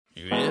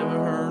You ever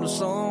heard a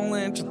song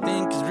that you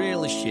think is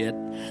really shit?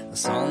 A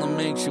song that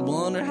makes you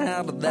wonder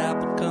how did that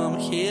become a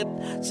hit?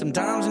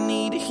 Sometimes you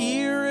need to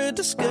hear a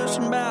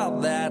discussion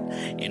about that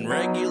in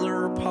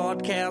regular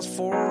podcast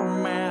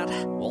format.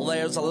 Well,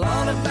 there's a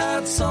lot of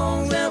bad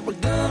songs that we're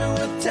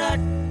gonna attack.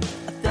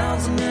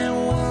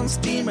 1,001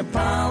 steaming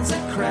piles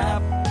of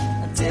crap.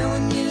 I'm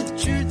telling you the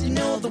truth, you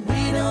know that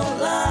we don't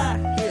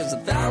lie. Here's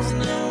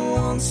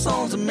 1,001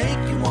 songs that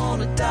make you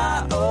wanna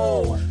die.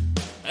 Oh.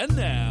 And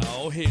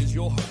now, here's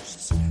your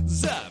hosts,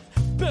 Zav,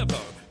 Bevo,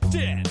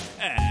 Dan,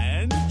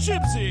 and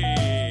Gypsy.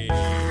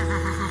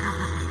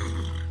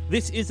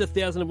 This is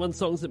 1,001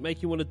 Songs That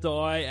Make You Want to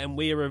Die, and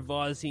we are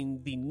revising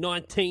the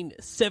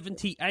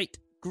 1978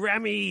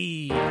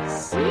 Grammys.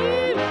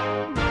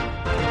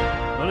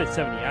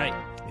 1978.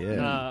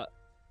 Yeah.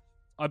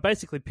 I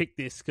basically picked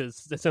this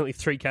because there's only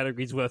 3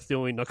 categories worth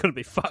doing. I couldn't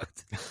be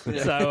fucked.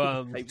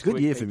 So, Good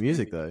year for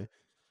music, though.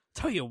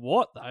 Tell you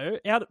what, though,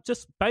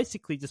 just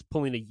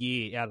pulling a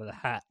year out of the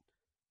hat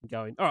and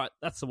going, all right,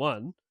 that's the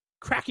one.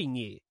 Cracking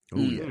year for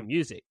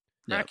music.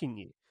 Cracking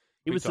year.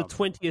 It was the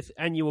 20th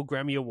annual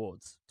Grammy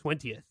Awards.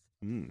 20th.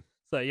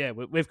 So, yeah,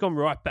 we've gone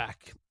right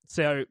back.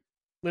 So,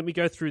 let me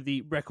go through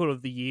the record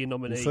of the year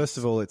nominees. Well, first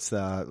of all, let's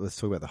talk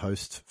about the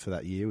host for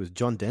that year. It was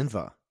John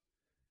Denver.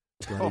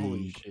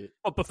 Holy shit.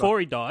 Oh, before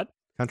he died.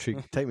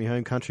 Take Me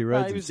Home, Country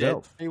Roads he was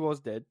himself. dead. He was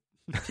dead.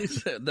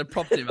 They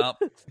propped him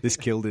up. This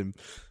killed him.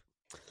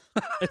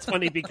 It's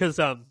funny because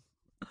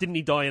didn't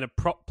he die in a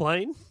prop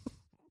plane?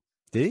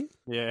 Did he?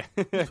 Yeah.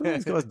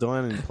 These guys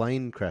dying in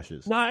plane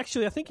crashes. No,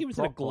 actually, I think he was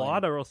in a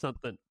glider or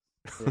something.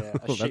 Yeah, a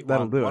Well, shit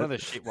that'll one. do One it. of the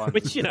shit ones.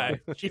 Which, you know,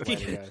 Shit way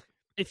to go.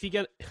 if you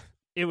get,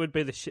 it would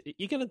be the shit.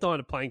 You're going to die in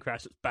a plane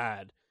crash, it's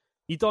bad.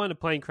 You die in a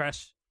plane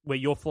crash where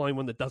you're flying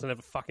one that doesn't have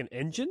a fucking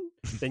engine,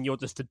 then you're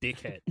just a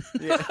dickhead.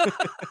 Yeah.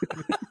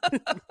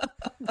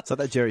 It's like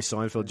that Jerry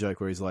Seinfeld joke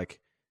where he's like,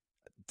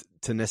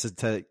 to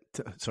necessitate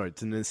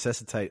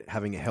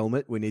having a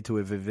helmet, we need to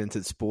have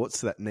invented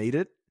sports that need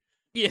it.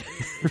 Yeah.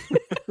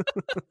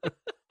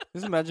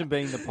 Just imagine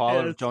being the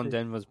pilot Yeah, of John true.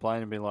 Denver's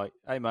plane and being like,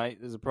 hey, mate,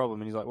 there's a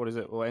problem. And he's like, what is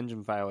it? Well,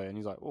 engine failure. And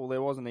he's like, well,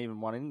 there wasn't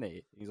even one in there.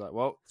 He's like,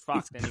 well, it's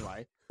fucked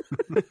anyway.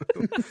 We're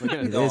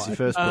going to There's die. your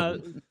first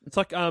problem. It's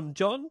like,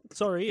 John,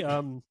 sorry,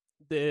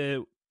 there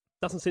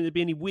doesn't seem to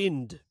be any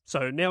wind,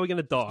 so now we're going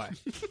to die.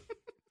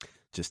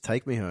 Just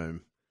take me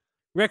home.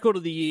 Record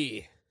of the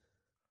year.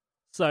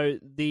 So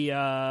the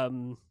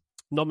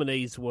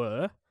nominees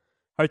were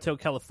Hotel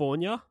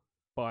California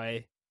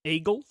by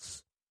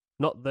Eagles.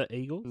 Not the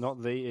Eagles.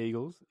 Not the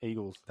Eagles.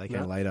 Eagles. They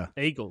came later.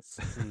 Eagles.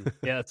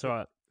 Yeah, that's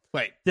right.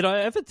 Wait. Did I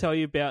ever tell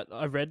you about,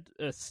 I read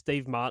a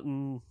Steve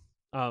Martin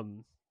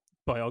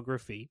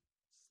biography.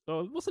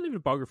 Oh, it wasn't even a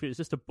biography, it was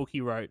just a book he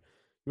wrote.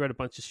 He wrote a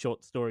bunch of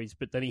short stories,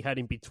 but then he had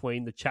in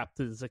between the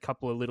chapters a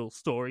couple of little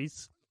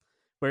stories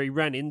where he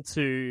ran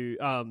into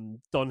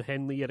Don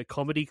Henley at a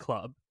comedy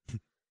club.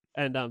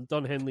 And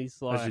Don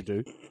Henley's like... As you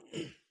do.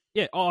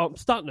 Yeah, I'm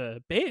starting a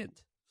band.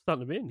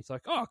 He's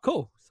like, oh,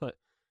 cool. He's like,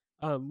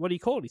 what do you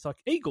call it? He's like,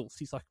 Eagles.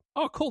 He's like,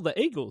 oh, cool, the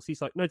Eagles.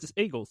 He's like, no, just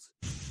Eagles.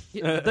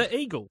 Yeah, the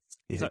Eagles.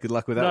 Yeah, He's like, good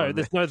luck with that no, one.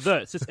 there's no the.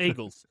 It's just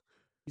Eagles.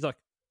 He's like,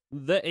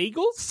 the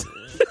Eagles?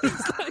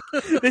 It's like,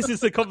 this is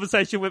the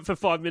conversation went for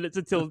 5 minutes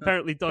until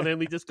apparently Don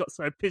Henley just got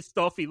so pissed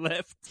off he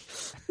left.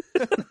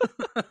 I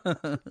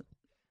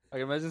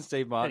can imagine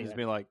Steve Martin has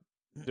been like,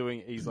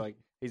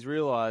 he's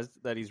realised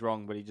that he's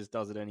wrong, but he just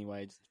does it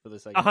anyway just for the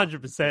sake of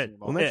 100%.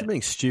 Well, imagine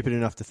being stupid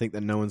enough to think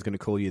that no one's going to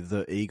call you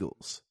the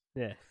Eagles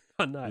Yeah,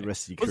 I know. the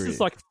rest of your This career.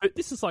 is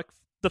like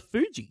the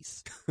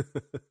Fugees.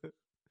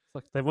 It's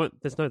like they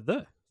weren't. There's no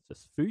the.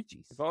 It's just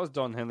Fugees. If I was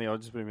Don Henley,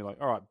 I'd just be like,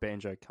 all right,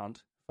 banjo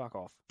cunt. Fuck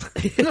off.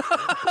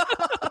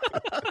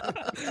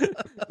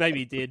 Maybe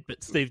he did,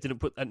 but Steve didn't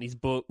put that in his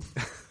book.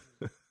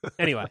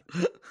 Anyway,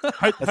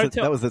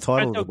 That was the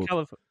title of the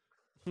book.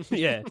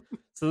 Yeah.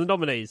 So the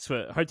nominees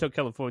for Hotel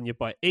California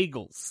by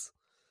Eagles,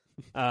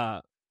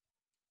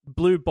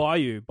 Blue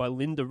Bayou by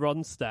Linda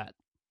Ronstadt,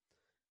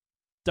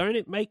 Don't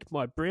It Make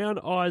My Brown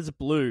Eyes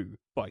Blue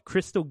by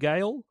Crystal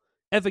Gale,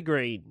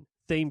 Evergreen,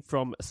 theme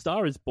from A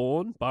Star Is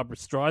Born, Barbara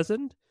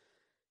Streisand,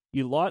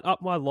 You Light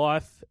Up My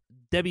Life,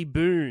 Debbie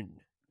Boone.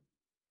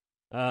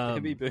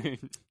 Debbie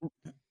Boone.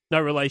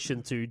 No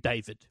relation to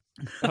David.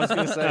 I was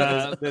going to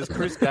say, there's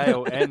Chris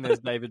Gale and there's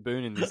David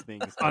Boone in this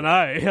thing. So. I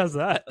know. How's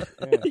that?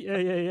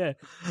 Yeah.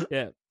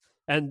 Yeah.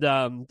 And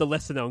the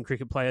lesser-known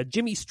cricket player,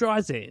 Jimmy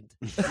Streisand.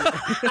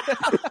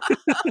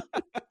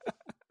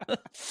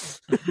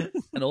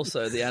 And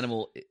also the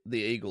animal, the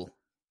eagle.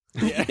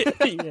 Yeah.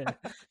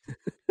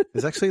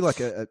 There's actually like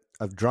a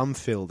drum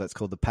fill that's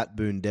called the Pat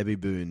Boone, Debbie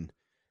Boone,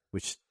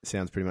 which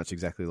sounds pretty much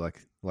exactly like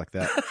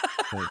that.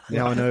 So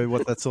now I know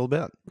what that's all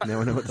about.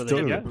 Now I know what So to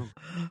there do you about. go.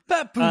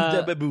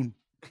 Baboon, baboon.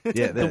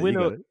 Yeah, there, you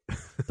got it.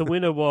 The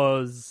winner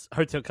was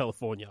Hotel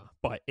California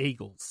by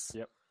Eagles.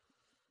 Yep.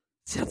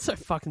 Sounds so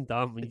fucking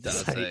dumb when you It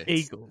does, say eh?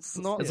 Eagles.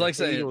 Not It's like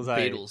saying Eagles, eh?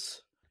 Beatles.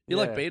 You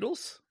like Yeah.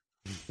 Beatles?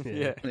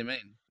 Yeah. What do you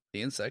mean?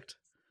 The insect?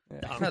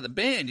 Yeah. No, the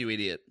band, you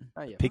idiot.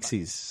 Oh, yeah,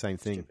 Pixies, same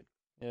thing. stupid.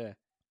 Yeah.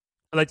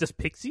 Are they just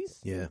pixies?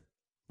 Yeah.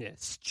 Yeah,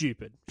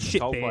 stupid.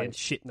 Shit Coldplay. band,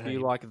 shit Do name. you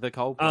like the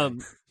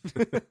Coldplay?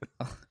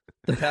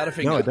 The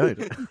Powderfinger. No, I don't.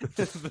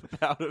 The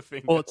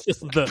Powderfinger. Well, it's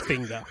just the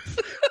finger.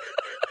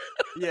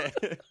 Yeah.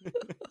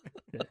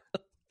 Yeah.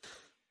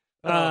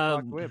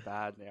 Fuck, we're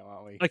bad now,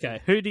 aren't we?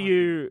 Okay, who do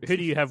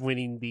you have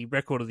winning the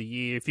record of the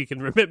year? If you can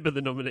remember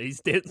the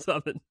nominees, Dan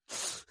Southern.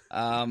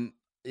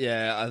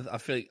 Yeah, I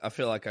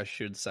feel like I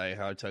should say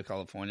Hotel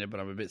California, but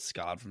I'm a bit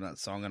scarred from that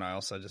song, and I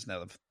also just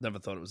never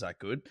thought it was that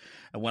good.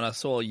 And when I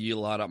saw You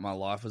Light Up My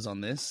Life was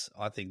on this,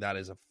 I think that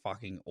is a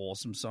fucking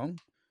awesome song.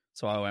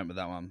 So I went with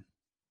that one.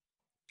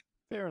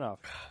 Fair enough.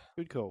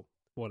 Good call.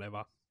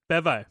 Whatever.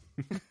 Bevo.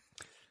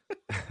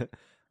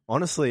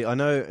 Honestly, I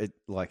know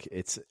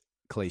it's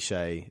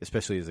cliche,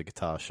 especially as a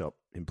guitar shop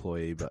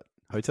employee, but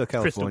Hotel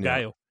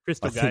California,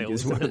 Crystal I think Gale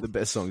is one of the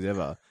best songs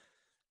ever.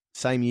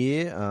 Same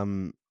year,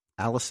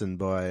 Allison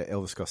by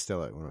Elvis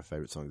Costello, one of my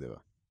favorite songs ever.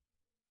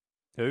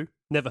 Who?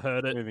 Never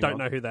heard it. Moving Don't on.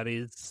 know who that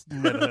is.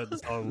 Never heard the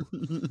song.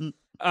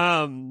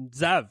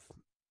 Zav.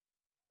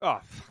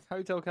 Oh,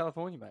 Hotel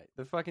California, mate.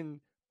 The fucking...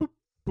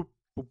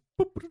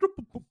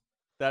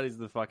 That is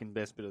the fucking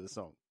best bit of the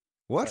song.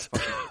 What?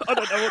 I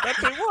don't know what that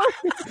bit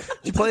was.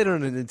 You played it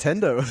on a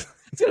Nintendo. I was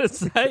going to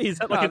say, is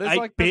that like No, an there's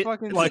like the 8-bit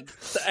fucking- The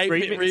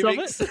 8-bit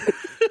remix of it?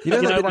 You know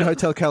You that know, bit in like-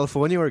 Hotel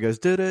California where it goes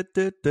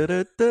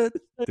do-do-do-do-do-do?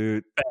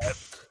 You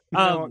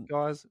know what, Um,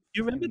 guys? Do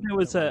you remember there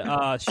was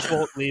a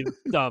short-lived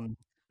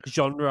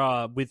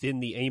genre within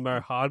the emo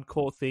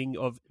hardcore thing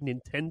of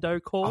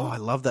Nintendo Core? Oh, I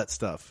love that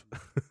stuff.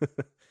 There's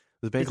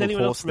a band Does called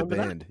anyone else Horse the remember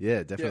that? Band.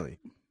 Yeah, definitely.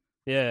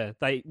 Yeah,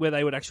 where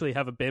they would actually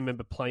have a band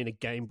member playing a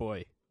Game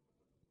Boy.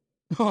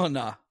 Oh,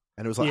 nah.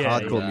 And it was like Yeah,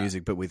 hardcore yeah.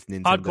 music, but with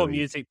Nintendo. Hardcore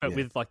music, but yeah.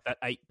 with like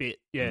that 8-bit.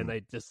 Yeah, and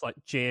they just like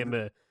jam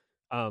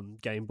a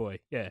Game Boy.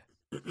 Yeah.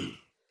 I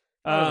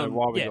don't know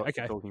why we yeah, got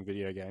okay. to talking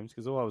video games,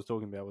 because all I was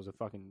talking about was a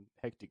fucking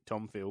hectic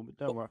Tom feel, but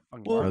don't worry.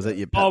 Fucking well, Oh, worry was about that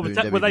your Oh, Pat was Boone,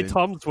 that, were they Debbie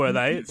Boone? Toms, were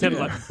they? It sounded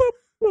Yeah. like boop,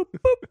 boop,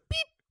 boop,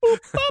 beep,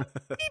 boop, bop,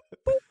 beep,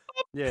 boop,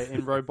 bop. Yeah,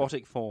 in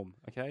robotic form,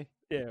 okay?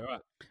 Yeah,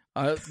 right.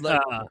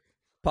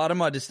 Part of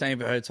my disdain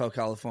for Hotel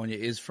California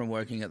is from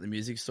working at the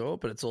music store,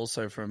 but it's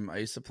also from I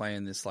used to play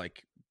in this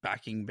like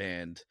backing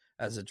band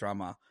as a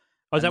drummer.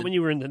 Oh, is that when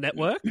you were in the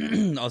network?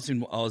 I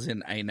was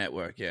in a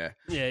network, yeah,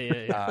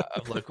 Yeah.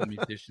 of local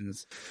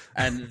musicians,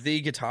 and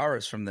the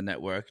guitarist from the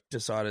network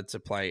decided to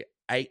play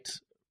 8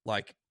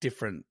 like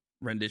different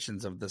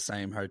renditions of the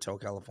same Hotel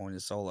California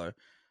solo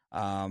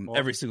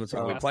every single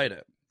time we played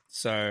it.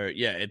 So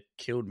yeah, it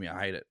killed me. I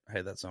hate it. I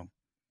hate that song.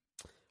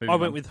 I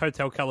went with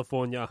Hotel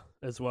California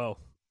as well.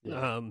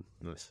 Yeah.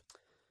 Nice.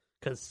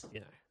 Because,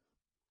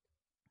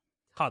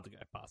 hard to go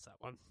past that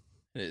one.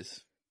 It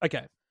is.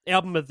 Okay,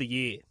 album of the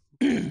year.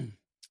 This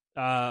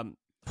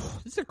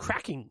is a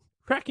cracking.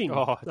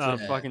 Oh, it's a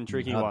Yeah. fucking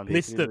tricky Not one. big.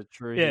 This is a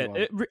tricky Yeah,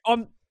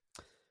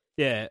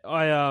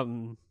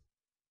 one.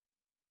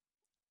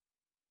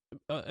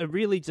 I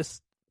really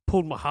just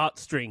pulled my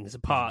heartstrings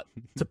apart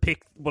to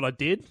pick what I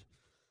did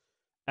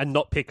and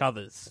not pick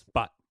others.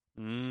 But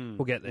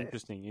we'll get there.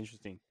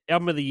 Interesting.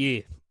 Album of the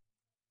year.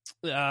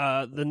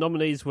 The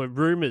nominees were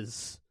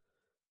Rumours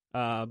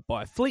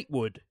by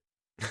Fleetwood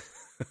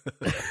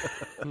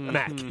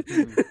Mac.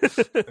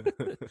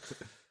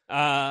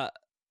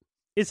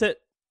 Is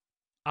it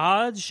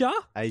Asia?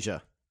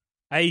 Asia.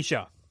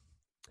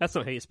 That's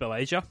not how you spell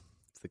Asia.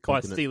 It's the By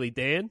continent. Steely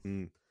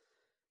Dan.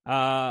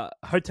 Mm.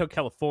 Hotel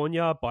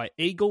California by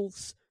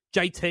Eagles.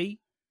 JT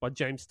by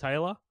James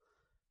Taylor.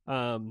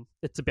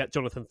 It's about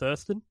Jonathan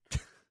Thurston.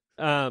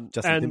 Justin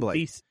and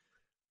Timberlake.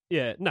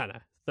 no,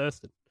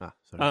 Thurston. Ah,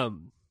 sorry.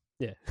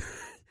 Yeah.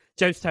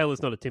 James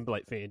Taylor's not a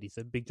Timberlake fan. He's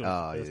a big Jonathan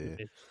Oh, Thurston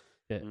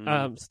yeah. fan.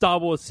 Yeah. Star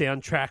Wars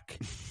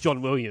soundtrack,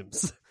 John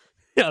Williams.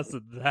 How's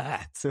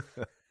that?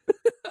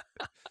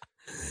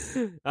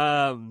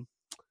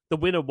 The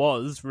winner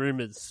was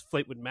Rumours,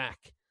 Fleetwood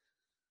Mac.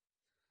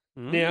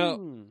 Now,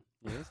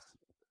 yes.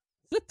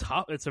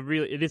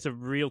 It is a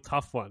real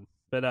tough one.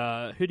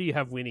 But who do you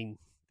have winning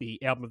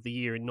the album of the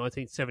year in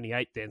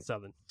 1978, Dan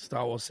Southern?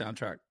 Star Wars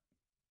soundtrack.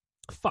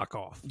 Fuck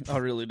off. I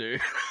really do.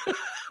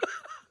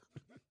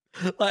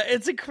 Like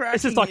it's a crack.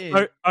 It's just like,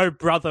 oh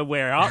brother,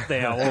 where art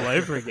thou all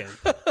over again.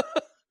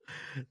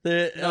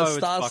 The No, it's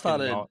Star fucking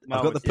started. not. No,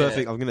 I've got the it's-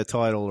 perfect. I'm going to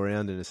tie it all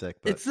around in a sec.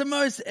 But It's the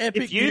most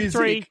epic If you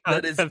three music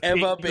that has have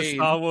ever picked the been.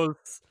 Star Wars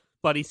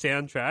bloody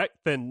soundtrack,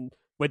 then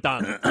we're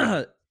done.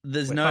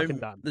 There's We're no fucking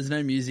done. there's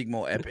no music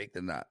more epic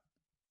than that.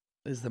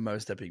 It's the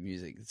most epic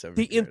music that's ever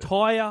The been created.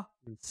 entire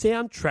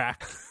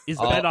soundtrack is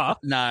better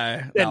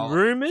No, than no.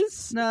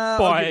 Rumours No, I'll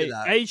by give you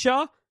that.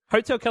 Asia,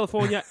 Hotel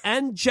California,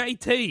 and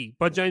JT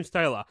by James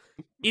Taylor.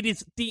 It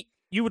is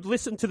you would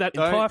listen to that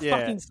entire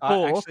fucking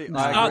score, I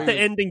start agree to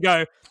end, and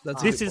go,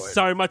 That's a this good is point.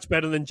 so much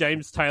better than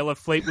James Taylor,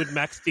 Fleetwood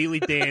Mac, Steely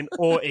Dan,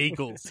 or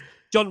Eagles.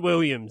 John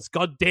Williams.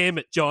 God damn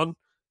it, John.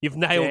 You've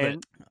nailed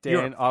it.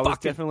 You're Dan, a I was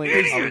fucking definitely.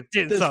 idiot,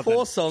 Dan There's Southern.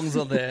 4 songs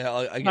on there.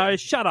 I get, No,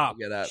 shut up.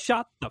 get that.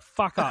 Shut the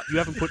fuck up. You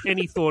haven't put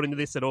any thought into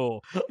this at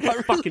all. You I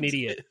really fucking did.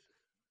 idiot.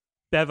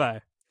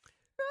 Bevo.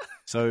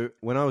 So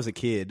when I was a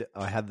kid,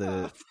 I had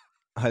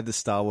the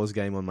Star Wars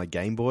game on my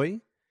Game Boy,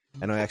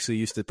 and I actually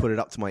used to put it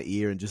up to my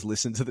ear and just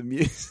listen to the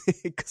music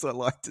because I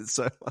liked it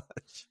so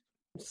much.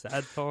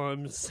 Sad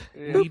times.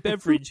 The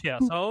beverage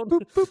household.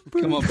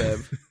 Come on,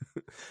 Bev.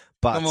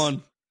 But Come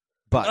on.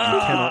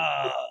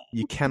 But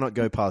you cannot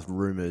go past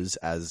Rumours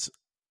as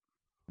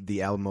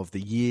the album of the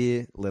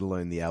year, let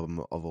alone the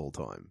album of all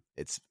time.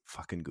 It's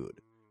fucking good.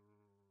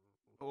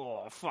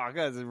 Oh, fuck.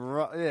 That's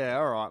yeah,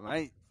 all right,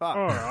 mate. Fuck.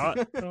 All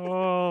right.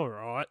 All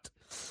right.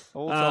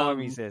 All time,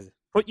 he says.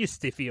 Put your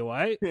stiffy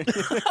away. Did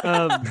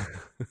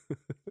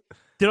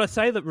I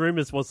say that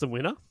Rumours was the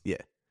winner? Yeah.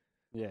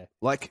 Yeah.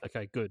 Like,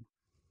 Okay, good.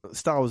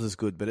 Star Wars is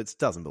good, but it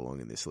doesn't belong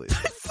in this list.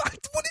 Fuck,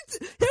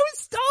 how is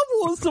Star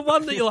Wars the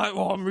one that you're like,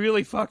 I've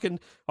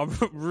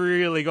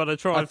really got to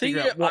try and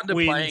figure out what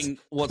wins,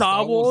 what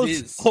Star Wars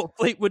is. or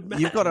Fleetwood Mac?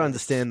 You've got to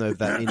understand, though,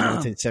 that in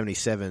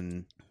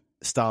 1977,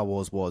 Star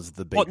Wars was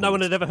the Beatles. What, no one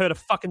had ever heard a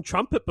fucking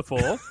trumpet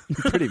before?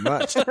 Pretty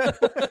much. Go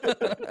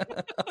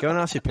and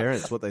ask your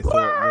parents what they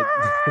thought.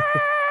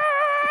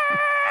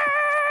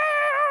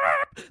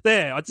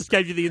 There, I just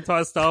gave you the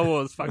entire Star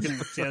Wars fucking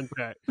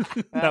soundtrack.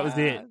 That was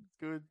it.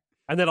 Good.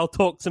 And then I'll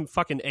talk some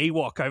fucking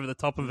Ewok over the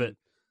top of it.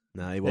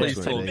 No, he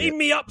wasn't. Beam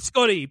me up,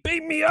 Scotty!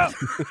 Beam me up!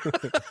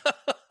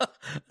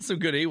 Some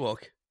good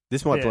Ewok.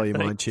 This might blow your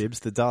thanks. mind,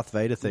 Chibs. The Darth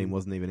Vader theme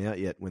wasn't even out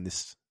yet when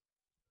this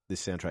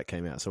soundtrack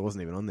came out, so it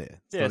wasn't even on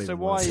there. It's Yeah, not so even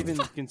why one. even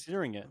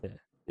considering it?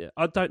 Yeah,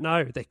 I don't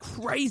know. They're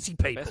crazy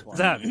people. Best one.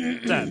 Zab.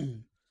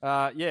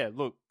 Yeah,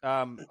 look,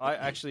 I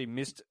actually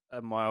missed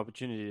my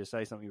opportunity to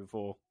say something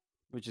before,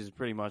 which is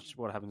pretty much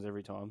what happens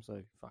every time,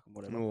 so fucking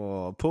whatever.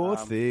 Oh, poor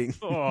thing.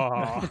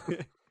 Oh.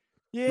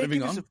 Yeah, Moving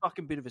give us on. a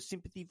fucking bit of a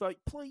sympathy vote,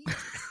 please.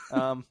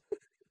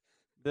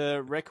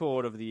 The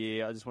record of the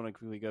year, I just want to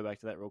quickly go back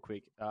to that real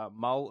quick.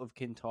 Mull of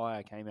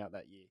Kintyre came out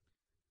that year,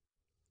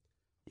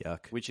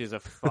 Yuck. which is a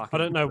fucking I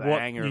don't know what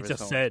banger you of a just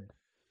song. said.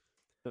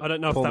 I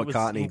don't know if Paul that was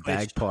McCartney, English.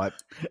 bagpipe,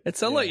 It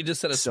sounded like you just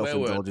said a swear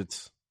word.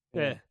 self-indulgence.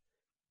 Yeah.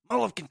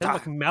 Mull of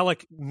Sound Kintyre.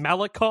 like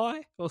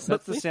Malachi or That's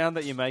something. the sound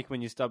that you make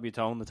when you stub your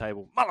toe on the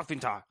table. Mull of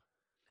Kintyre.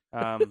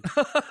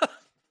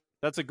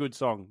 That's a good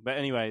song. But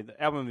anyway,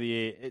 the album of the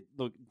year,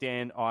 look,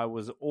 Dan, I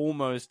was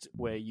almost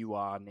where you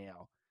are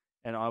now.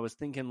 And I was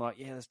thinking, like,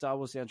 yeah, the Star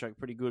Wars soundtrack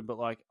pretty good, but,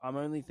 like, I'm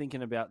only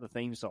thinking about the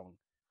theme song.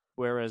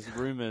 Whereas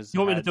Rumours You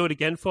want me to had do it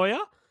again for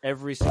you?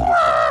 every single...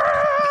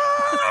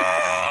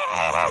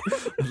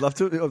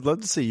 I'd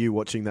love to see you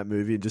watching that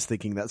movie and just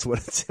thinking that's what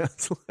it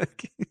sounds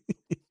like.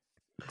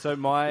 So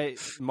my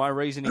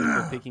reasoning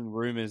for picking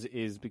Rumours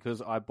is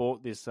because I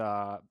bought this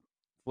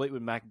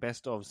Fleetwood Mac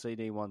Best Of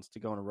CD once to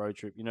go on a road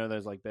trip. You know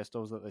those, like, Best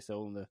Ofs that they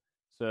sell in the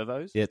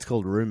servos? Yeah, it's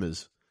called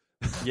Rumours.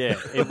 Yeah,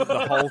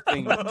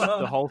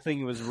 the whole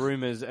thing was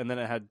Rumours, and then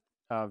it had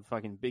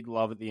fucking Big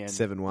Love at the end.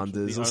 Seven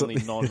Wonders the or only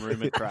something.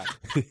 non-rumor track.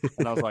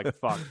 And I was like,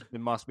 fuck, it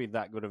must be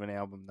that good of an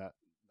album that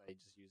they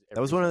just use.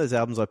 That was one of those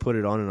albums I put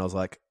it on and I was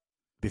like,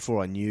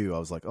 before I knew, I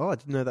was like, oh, I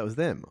didn't know that was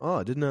them. Oh,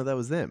 I didn't know that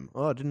was them.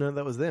 Oh, I didn't know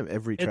that was them.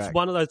 Every track. It's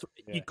one of those,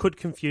 Yeah. you could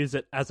confuse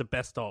it as a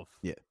best of.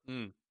 Yeah.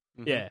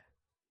 Mm-hmm. Yeah.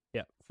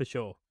 Yeah, for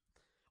sure.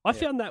 I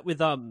found that with,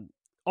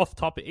 off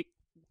topic,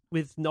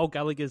 with Noel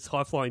Gallagher's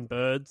High Flying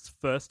Birds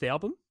first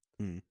album.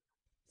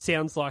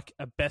 Sounds like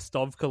a best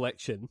of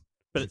collection,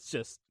 but it's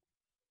just,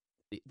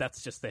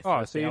 that's just their Oh,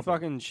 first so you album.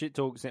 fucking shit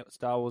talk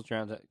Star Wars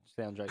soundtrack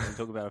and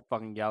talk about a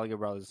fucking Gallagher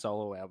Brothers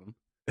solo album.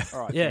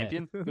 All right, Yeah.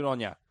 champion, good on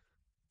ya.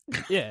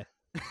 Yeah.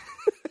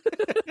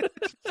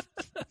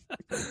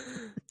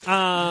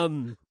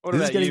 What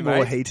This is about getting you, more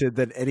mate? heated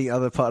than any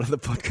other part of the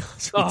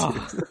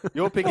podcast.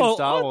 You're picking Well,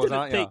 Star I Wars, didn't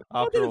aren't you? think- After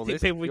I didn't all think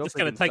this, people were you're just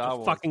going to picking take Star a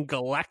Wars. fucking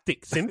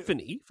galactic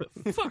symphony, for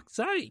fuck's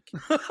sake.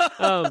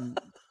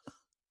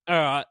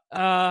 All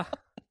right.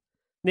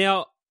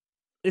 Now,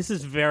 this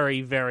is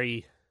very,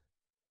 very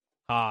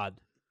hard.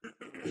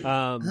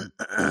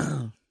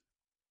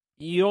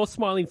 Your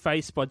Smiling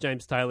Face by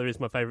James Taylor is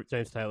my favourite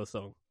James Taylor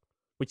song,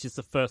 which is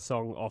the first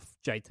song off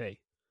JT.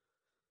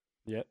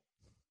 Yep.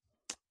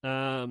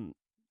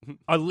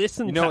 I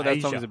listened You know to what that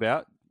Asia. song's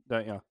about,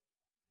 don't you?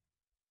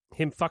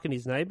 Him fucking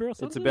his neighbour or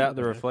something? It's about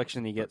the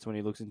reflection he gets when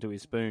he looks into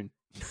his spoon.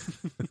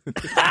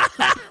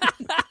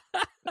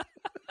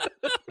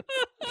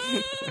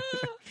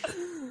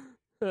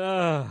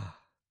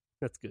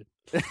 That's good.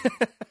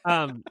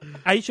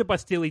 Asia by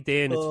Steely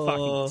Dan is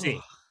fucking sick.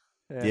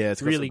 Yeah,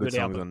 it's got Really some good good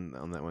songs album.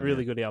 on that one.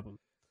 Really good album.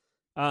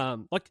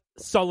 Like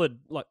solid,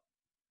 like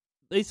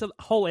these are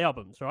whole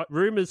albums, right?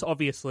 Rumors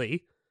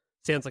obviously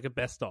sounds like a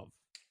best of.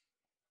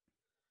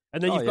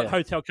 And then you've got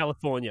Hotel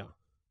California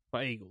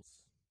by Eagles.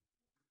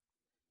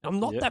 I'm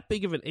not that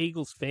big of an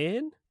Eagles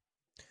fan,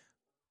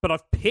 but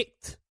I've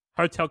picked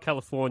Hotel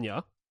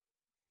California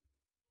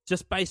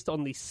just based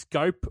on the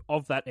scope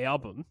of that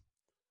album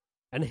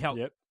and how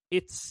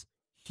it's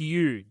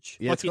huge.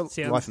 Yeah, like, it's got it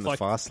sounds Life in the like,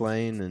 Fast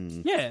Lane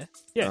and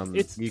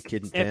it's New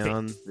Kid in epic.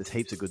 Town. There's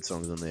heaps of good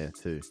songs on there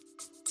too.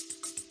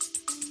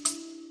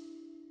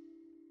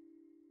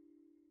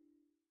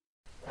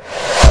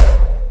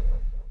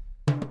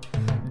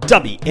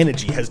 Dubby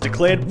Energy has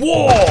declared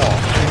war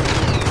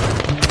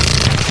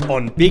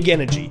on Big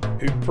Energy,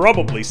 who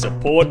probably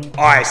support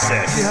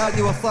ISIS.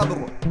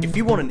 If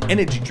you want an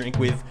energy drink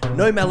with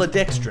no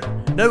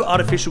maltodextrin, no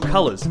artificial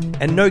colours,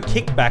 and no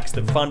kickbacks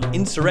that fund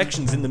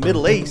insurrections in the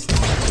Middle East,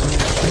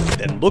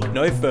 then look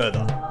no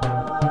further.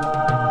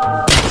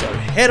 So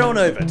head on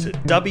over to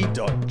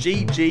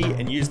dubby.gg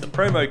and use the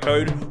promo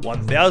code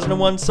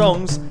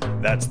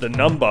 1001songs, that's the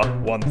number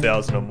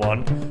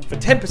 1001, for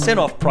 10%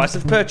 off price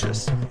of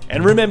purchase.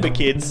 And remember,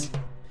 kids,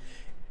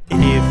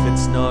 if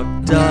it's not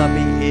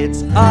Dubby,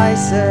 it's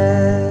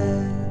ISIS.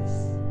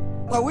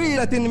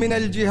 طويلة من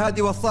الجهاد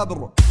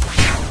والصبر.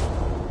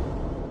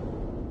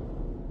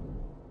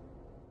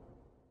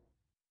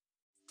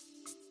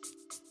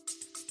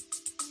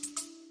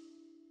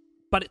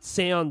 But it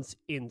sounds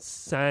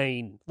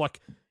insane. Like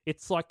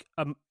it's like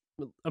a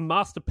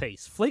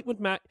masterpiece. Fleetwood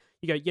Mac,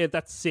 you go, yeah,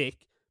 that's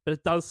sick, but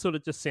it does sort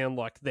of just sound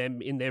like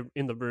them in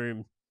the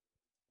room,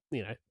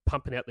 you know,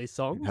 pumping out these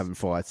songs, having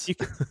fights. You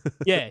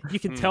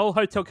can tell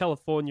Hotel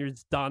California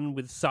is done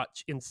with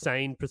such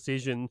insane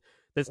precision.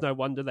 There's no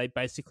wonder they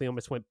basically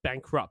almost went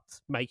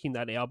bankrupt making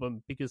that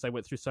album because they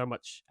went through so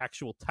much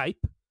actual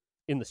tape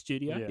in the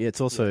studio. Yeah, it's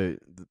also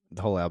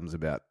the whole album's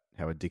about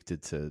how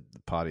addicted to the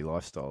party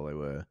lifestyle they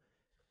were.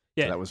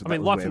 Yeah, so that was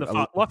Life in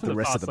the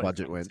rest Fast of the Lane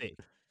budget went. sick.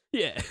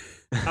 Yeah.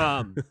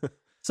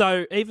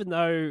 So even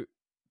though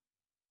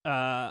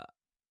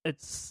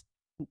it's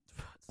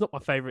not my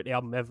favorite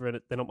album ever,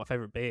 and they're not my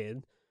favorite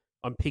band,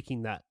 I'm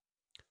picking that.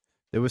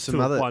 There was some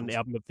other one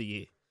album of the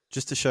year.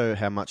 Just to show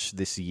how much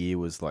this year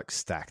was like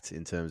stacked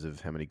in terms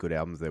of how many good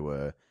albums there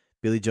were.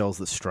 Billy Joel's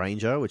The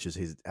Stranger, which is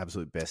his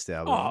absolute best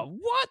album. Oh,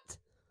 what?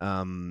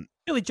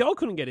 Billy Joel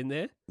couldn't get in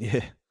there.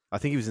 Yeah, I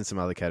think he was in some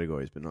other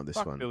categories, but not this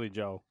Fuck one. Billy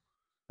Joel.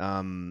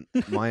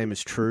 My Aim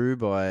Is True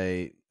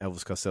by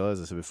Elvis Costello,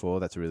 as I said before,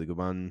 that's a really good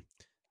one.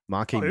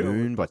 Marquee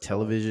Moon by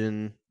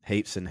Television,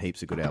 heaps and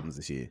heaps of good albums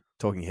this year.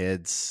 Talking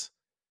Heads,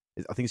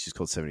 I think it's just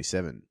called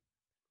 77.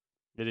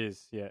 It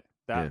is, yeah.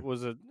 That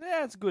was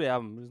it's a good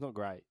album. It's not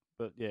great,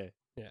 but yeah.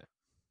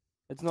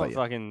 It's not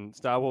fucking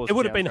Star Wars. It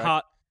would have been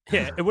hard.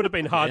 Yeah, it would have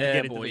been hard to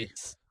get into boy.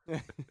 this.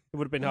 It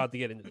would have been hard to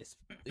get into this.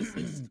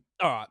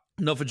 All right.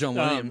 Not for John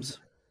Williams.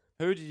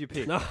 Who did you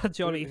pick? No,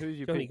 Johnny. Who did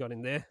you Johnny pick? got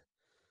in there.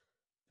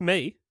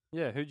 Me.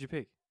 Yeah, who'd you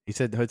pick? He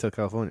said Hotel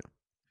California.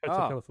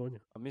 Hotel California.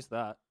 I missed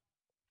that.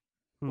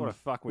 What a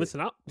fuckwit. Listen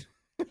up.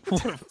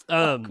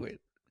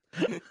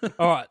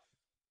 All right.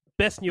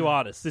 Best new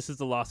artist. This is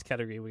the last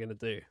category we're going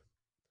to do.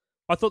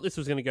 I thought this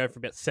was going to go for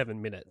about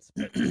 7 minutes.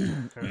 But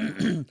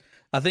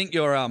I think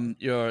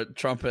your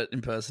trumpet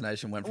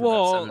impersonation went for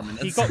about 7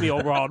 minutes. He got me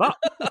all riled up.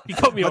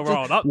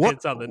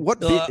 What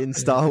bit in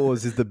Star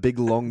Wars is the big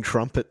long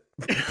trumpet?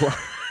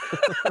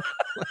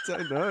 I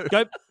don't know.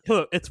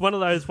 Look, it's one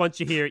of those, once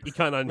you hear it, you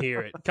can't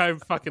unhear it. Go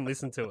fucking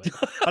listen to it.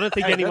 I don't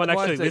think anyone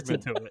actually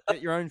listened to it.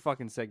 Get your own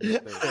fucking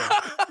segment.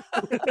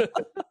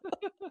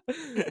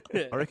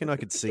 I reckon I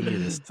could sing you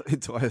this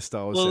entire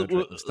Star Wars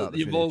soundtrack from start to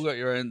You've finish. all got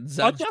your own.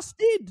 I just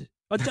did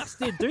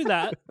do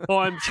that.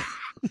 I'm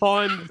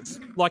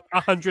like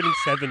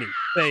 170.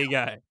 There you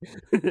go.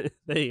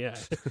 There you go.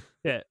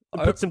 Yeah,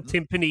 put some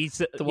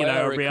timpanis,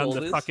 around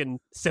the fucking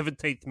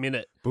 17th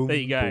minute. Boom, there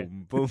you go.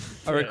 Boom, boom.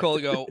 I recall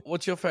you go,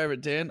 what's your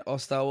favourite, Dan? Oh,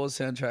 Star Wars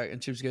soundtrack.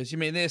 And Chips goes, you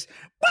mean this?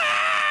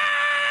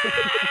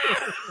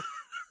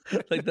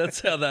 Like, that's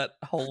how that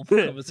whole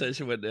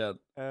conversation went down.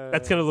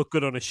 That's going to look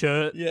good on a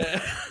shirt. Yeah.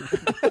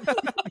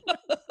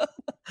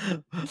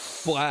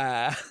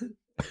 Blah.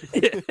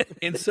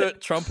 Insert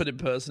trumpet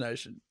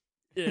impersonation.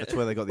 Yeah. That's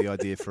where they got the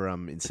idea for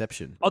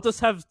Inception. I'll just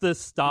have the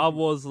Star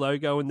Wars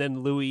logo and then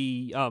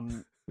Louis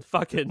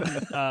fucking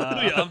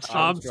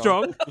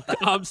Armstrong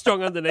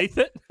underneath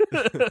it.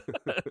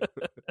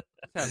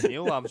 That's how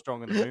Neil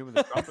Armstrong in the moon with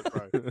the trumpet,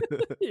 bro.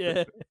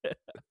 Yeah.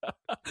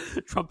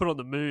 Trumpet on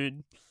the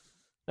moon.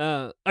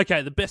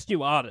 Okay, the best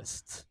new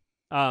artist.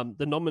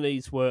 The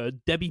nominees were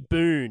Debbie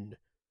Boone,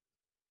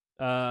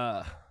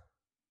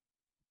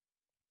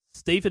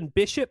 Stephen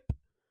Bishop,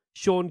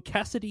 Sean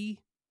Cassidy,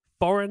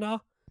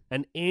 Foreigner,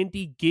 and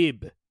Andy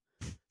Gibb.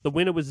 The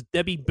winner was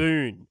Debbie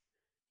Boone,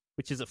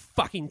 which is a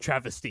fucking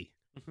travesty.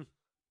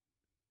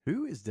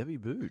 Who is Debbie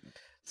Boone?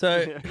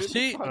 So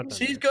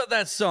she's got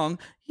that song,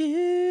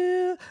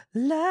 You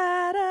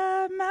Light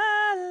Up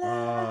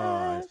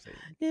My Life.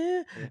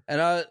 Yeah.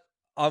 And I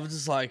was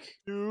just like,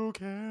 You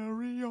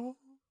carry on.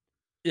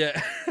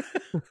 Yeah.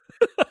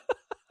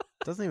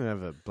 Doesn't even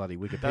have a bloody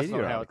Wikipedia That's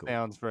not how article. it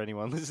sounds for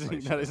anyone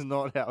listening. That is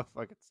not how it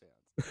fucking sounds.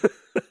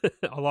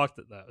 I liked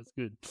it though. It's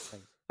good.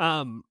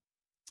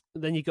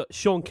 Then you got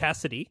Sean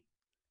Cassidy.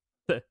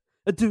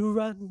 I do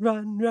run,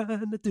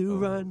 I do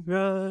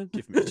run.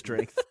 Give me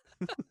strength.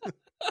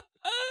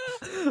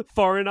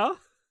 Foreigner.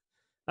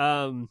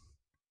 I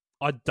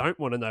don't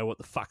want to know what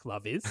the fuck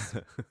love is.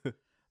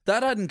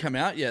 That hadn't come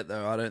out yet,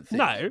 though, I don't think.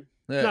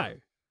 No.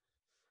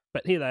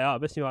 But here they are,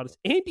 best new artist.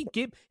 Andy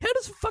Gibb. How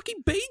does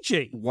fucking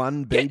BG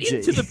One get BG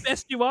into the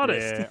best new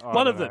artist? Yeah,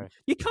 One of them.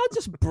 You can't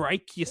just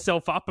break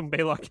yourself up and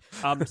be like,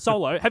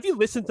 Solo, have you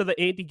listened to the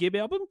Andy Gibb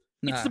album?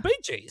 It's Nah. the Bee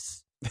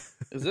Gees.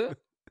 Is it?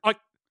 Like,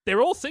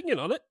 they're all singing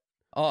on it.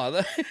 Oh, are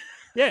they?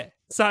 Yeah.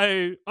 So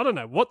I don't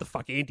know what the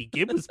fuck Andy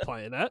Gibb was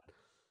playing at.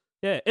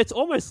 Yeah, it's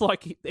almost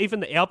like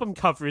even the album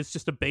cover is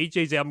just a Bee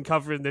Gees album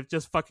cover, and they've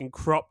just fucking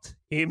cropped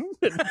him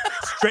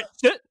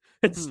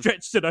and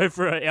stretched it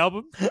over an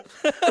album.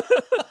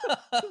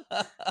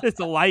 It's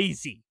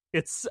lazy.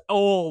 It's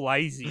all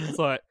lazy. It's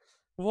like,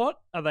 what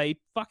are they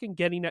fucking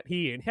getting at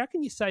here? And how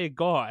can you say a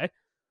guy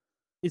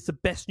is the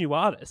best new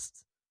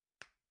artist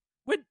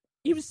when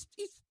he's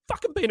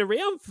fucking been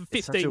around for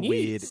 15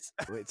 years?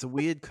 It's a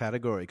weird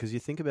category because you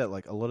think about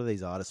like a lot of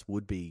these artists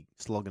would be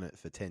slogging it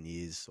for 10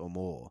 years or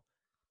more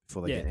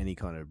before they get any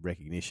kind of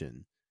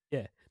recognition.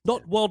 Yeah.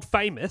 Not world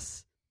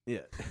famous.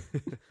 Yeah.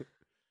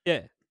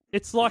 Yeah.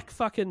 It's like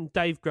fucking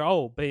Dave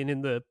Grohl being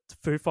in the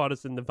Foo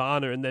Fighters and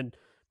Nirvana and then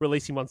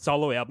releasing one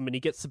solo album and he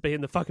gets to be in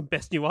the fucking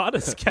best new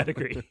artist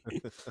category.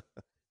 It's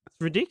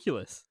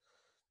ridiculous.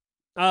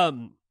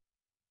 So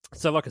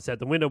like I said,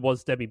 the winner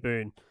was Debbie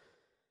Boone.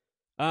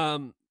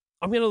 I'm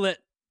going to let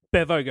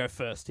Bevo go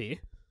first here.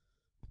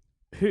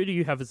 Who do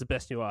you have as the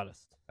best new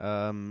artist?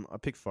 I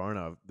picked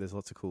Foreigner. There's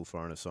lots of cool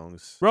Foreigner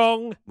songs.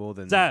 Wrong. More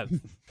than Zav.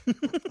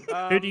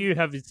 Who do you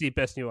have as the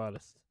best new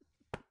artist?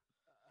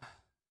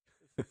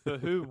 For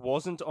who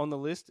wasn't on the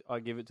list,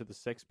 I give it to the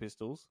Sex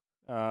Pistols.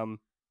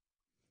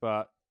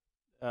 But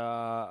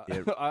the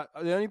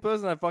only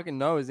person I fucking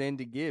know is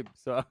Andy Gibb,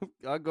 so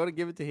I got to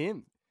give it to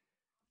him.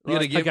 You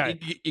got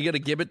to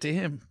give it to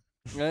him.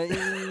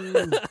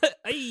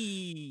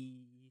 Hey.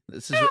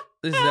 This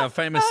is our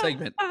famous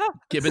segment.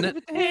 Gibbing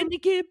it. Andy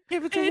Gibb.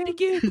 Give it to Andy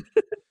Gibb.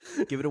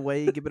 Give it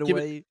away. Give it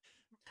away.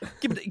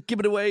 Give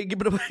it away.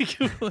 Give it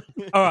away.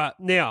 All right,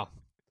 now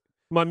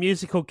my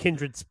musical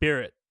kindred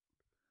spirit,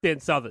 Dan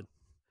Southern.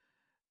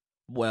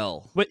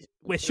 Well,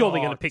 we're surely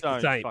going to pick the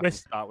same.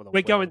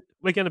 We're going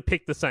to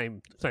pick the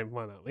same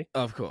one, aren't we?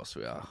 Of course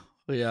we are.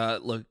 We are.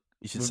 Look,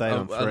 you should say it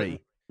on 3.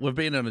 We've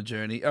been on a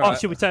journey. All right.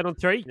 Should we say it on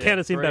 3? Yeah, count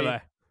us in, Bevo.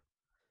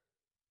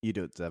 You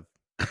do it, Zev.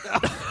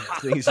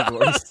 Too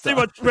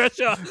much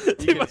pressure.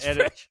 Too much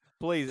pressure.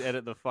 Please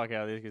edit the fuck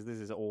out of this because this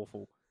is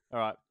awful. All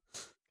right.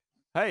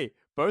 Hey,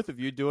 both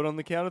of you do it on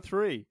the count of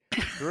 3.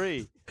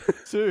 3,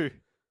 2,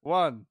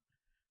 1.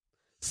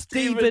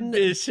 Stephen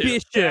Bishop.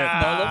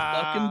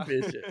 Motherfucking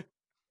Bishop.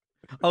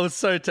 I was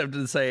so tempted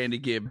to say Andy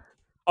Gibb.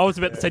 I was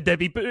about to say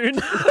Debbie Boone.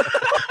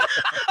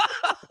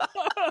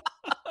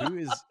 Who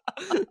is...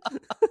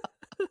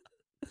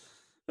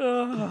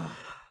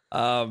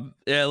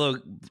 Yeah,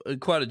 look,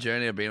 quite a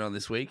journey I've been on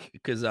this week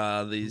because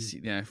these,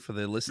 for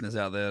the listeners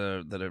out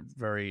there that are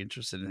very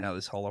interested in how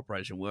this whole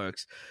operation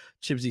works,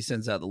 Chibsy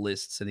sends out the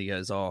lists and he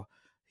goes, "Oh,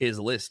 here's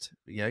a list.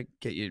 Get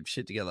your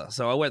shit together."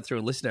 So I went through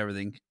and listened to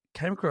everything.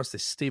 Came across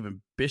this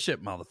Stephen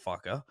Bishop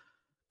motherfucker.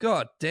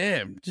 God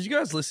damn! Did you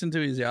guys listen to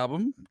his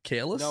album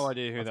Careless? No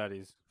idea who that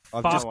is.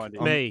 Fuck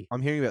me.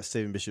 I'm hearing about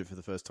Stephen Bishop for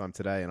the first time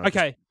today.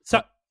 And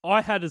so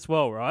I had as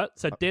well, right?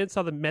 So Dan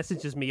Southern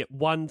messages me at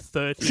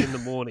 1:30 in the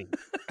morning.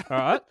 All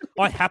right,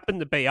 I happen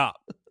to be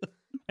up,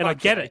 and I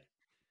get it,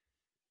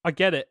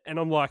 and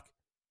I'm like,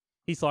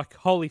 he's like,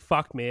 "Holy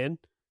fuck, man,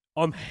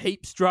 I'm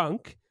heaps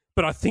drunk,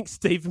 but I think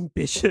Stephen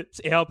Bishop's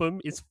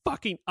album is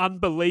fucking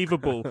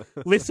unbelievable.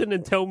 Listen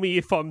and tell me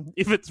if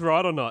it's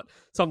right or not."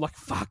 So I'm like,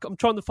 "Fuck!" I'm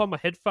trying to find my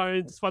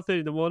headphones. It's 1:30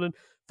 in the morning.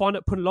 Find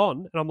it, put it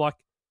on, and I'm like,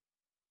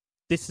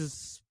 "This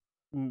is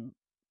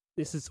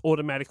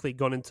automatically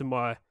gone into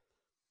my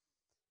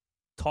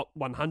top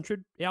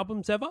 100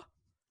 albums ever."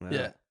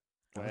 Yeah.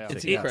 Wow.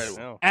 It's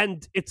incredible.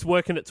 And it's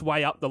working its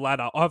way up the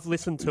ladder. I've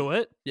listened to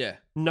it. Yeah.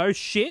 No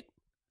shit.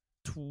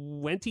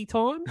 20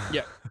 times.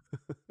 Yeah.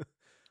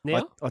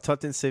 Now? I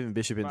typed in Stephen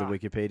Bishop into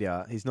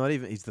Wikipedia. He's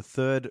the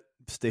 3rd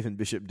Stephen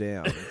Bishop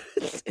down.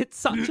 It's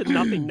such a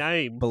nothing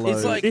name. Below,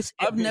 it's like,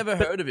 I've never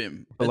heard of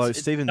him. Below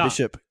Stephen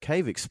Bishop,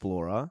 Cave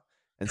Explorer,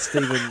 and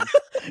Stephen...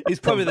 He's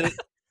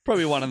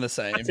probably one and the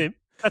same. That's him.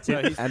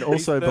 No, and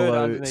also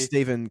below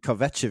Stephen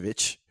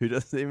Kovacevic, who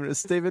doesn't even know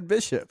Stephen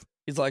Bishop.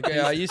 He's like,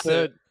 I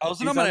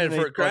was nominated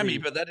for a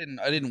Grammy, but I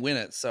didn't win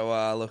it.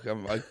 So look,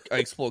 I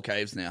explore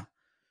caves now.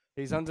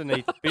 He's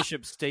underneath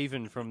Bishop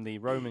Stephen from the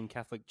Roman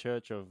Catholic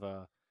Church of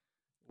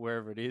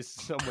wherever it is,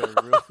 somewhere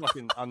real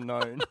fucking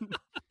unknown.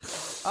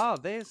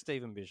 There's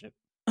Stephen Bishop.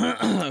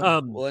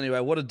 Well, anyway,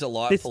 what a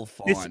delightful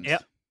find.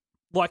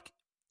 Like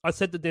I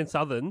said to Dan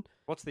Southern,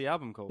 what's the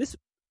album called?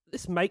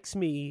 This makes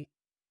me.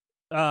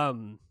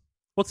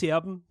 What's the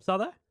album,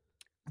 Souther?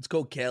 It's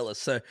called Careless.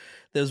 So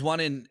there's one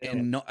in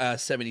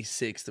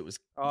 76 that was.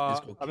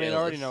 Called I mean, I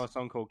already know a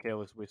song called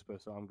Careless Whisper,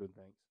 so I'm good,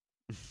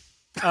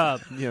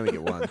 thanks. You only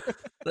get one.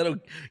 That'll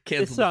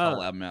cancel the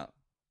whole album out.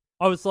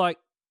 I was like,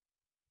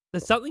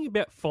 there's something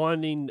about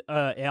finding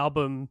an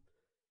album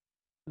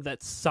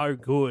that's so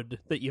good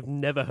that you've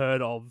never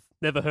heard of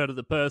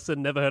the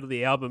person, never heard of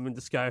the album, and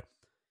just go,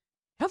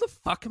 how the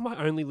fuck am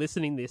I only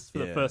listening this for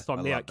the first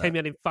time now? It came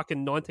out in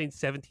fucking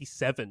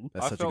 1977.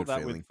 That's I such felt a good that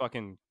feeling. with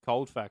fucking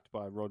Cold Fact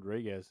by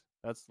Rodriguez.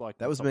 That's like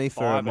that was me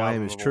for My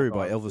Aim Is True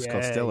by Elvis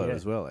Costello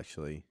as well,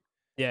 actually.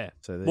 Yeah.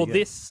 So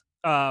this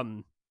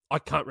I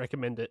can't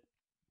recommend it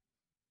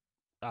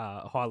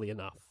highly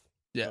enough.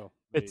 Yeah,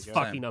 Oh, it's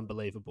fucking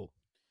unbelievable.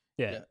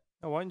 Yeah.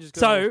 Oh, why don't you just go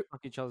So-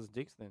 suck each other's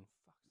dicks then?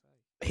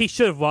 He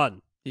should have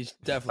won. He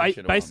definitely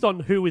should have Based won.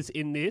 on who is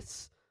in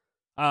this,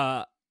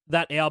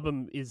 that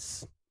album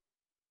is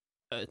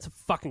it's a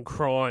fucking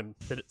crime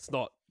that it's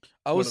not.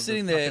 I one was of the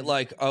sitting there fucking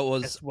like I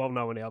was, best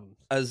well-known albums.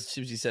 as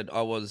Shibsy said,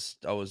 I was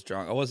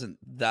drunk. I wasn't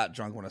that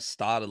drunk when I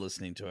started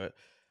listening to it,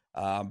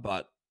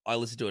 but I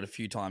listened to it a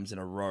few times in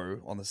a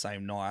row on the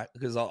same night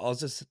because I was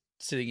just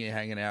sitting here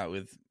hanging out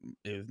with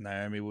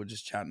Naomi. We were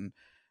just chatting,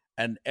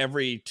 and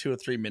every 2 or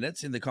 3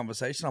 minutes in the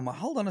conversation, I'm like,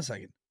 "Hold on a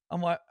second."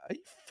 I'm like, "Are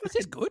you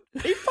fucking good?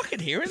 Are you fucking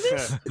hearing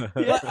this?"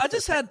 Like,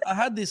 I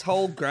had this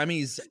whole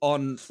Grammys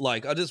on.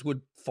 Like, I just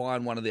would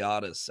find one of the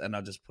artists and I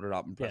just put it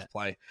up and press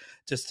play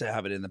just to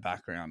have it in the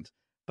background.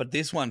 But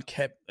this one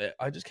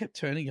I just kept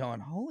turning, going,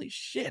 "Holy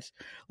shit!"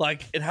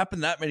 Like, it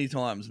happened that many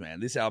times, man.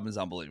 This album is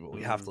unbelievable.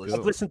 We have to listen.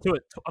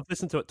 I've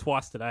listened to it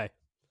twice today.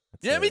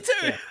 Yeah, me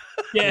too.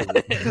 Yeah,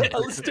 I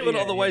listened to it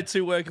on the way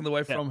to work and the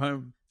way from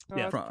home.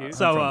 yeah. that's cute.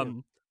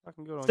 So,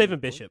 Fucking good on Stephen you,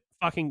 boy. Bishop,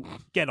 fucking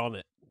get on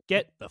it.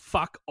 Get the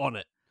fuck on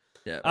it.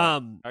 Yeah.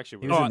 Actually,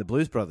 He we was All in right. the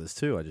Blues Brothers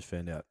too. I just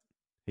found out.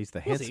 He's the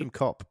Was he? handsome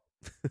cop.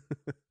 Good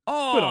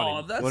Oh, on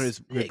him. that's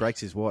Who sick.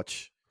 breaks his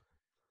watch.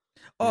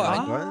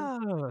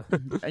 Oh, Yeah,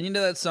 and you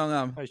know that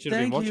song? I should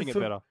have been watching it for,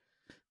 better.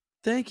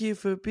 Thank you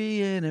for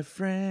being a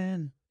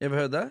friend. You ever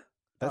heard that?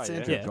 That's Oh, yeah.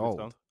 Andrew Yeah.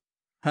 Gold.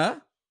 Huh?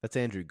 That's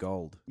Andrew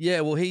Gold.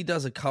 Yeah. Well, he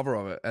does a cover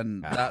of it,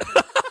 and Ah.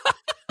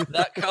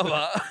 that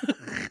cover.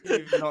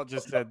 You've not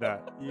just said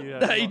that. You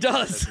have No, he not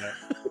just does. said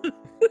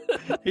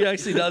that. He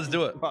actually does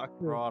do it. Fuck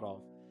right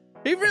off.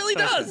 He really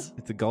does.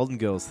 It's the Golden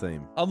Girls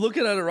theme. I'm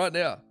looking at it right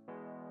now.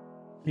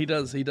 He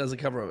does. He does a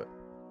cover of it,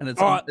 and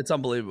it's All right. it's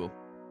unbelievable.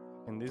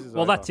 And this is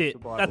Well, over. that's it.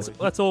 Goodbye, boys.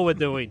 That's all we're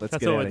doing. Let's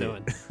That's get all we're outta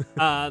doing.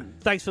 here.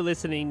 Thanks for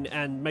listening,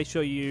 and make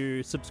sure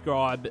you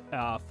subscribe,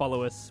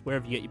 follow us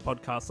wherever you get your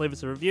podcasts. Leave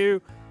us a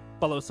review.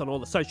 Follow us on all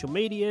the social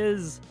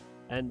medias,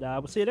 and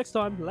we'll see you next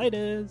time.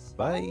 Laters.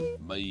 Bye.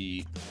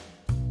 Bye.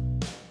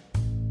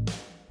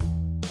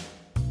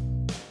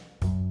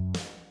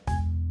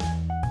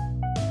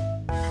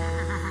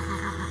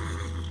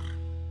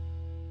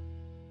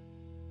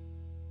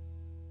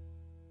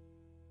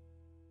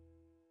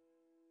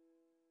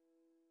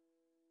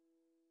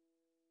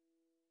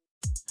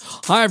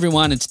 Hi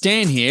everyone, it's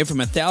Dan here from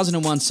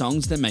 1001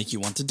 Songs That Make You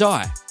Want to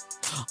Die.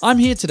 I'm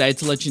here today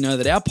to let you know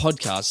that our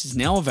podcast is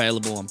now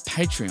available on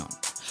Patreon.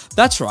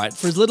 That's right,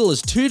 for as little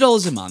as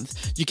 $2 a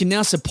month, you can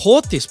now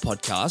support this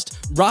podcast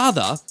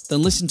rather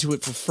than listen to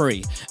it for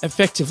free,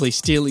 effectively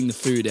stealing the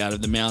food out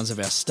of the mouths of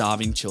our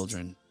starving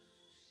children.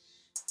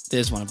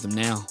 There's one of them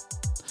now.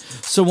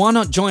 So why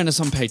not join us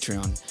on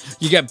Patreon?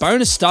 You get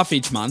bonus stuff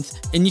each month,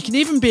 and you can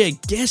even be a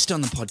guest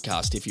on the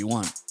podcast if you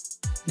want.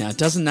 Now,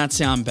 doesn't that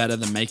sound better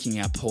than making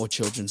our poor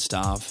children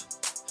starve?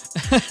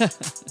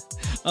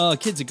 Oh,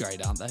 kids are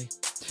great, aren't they?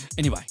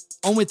 Anyway,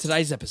 on with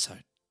today's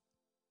episode.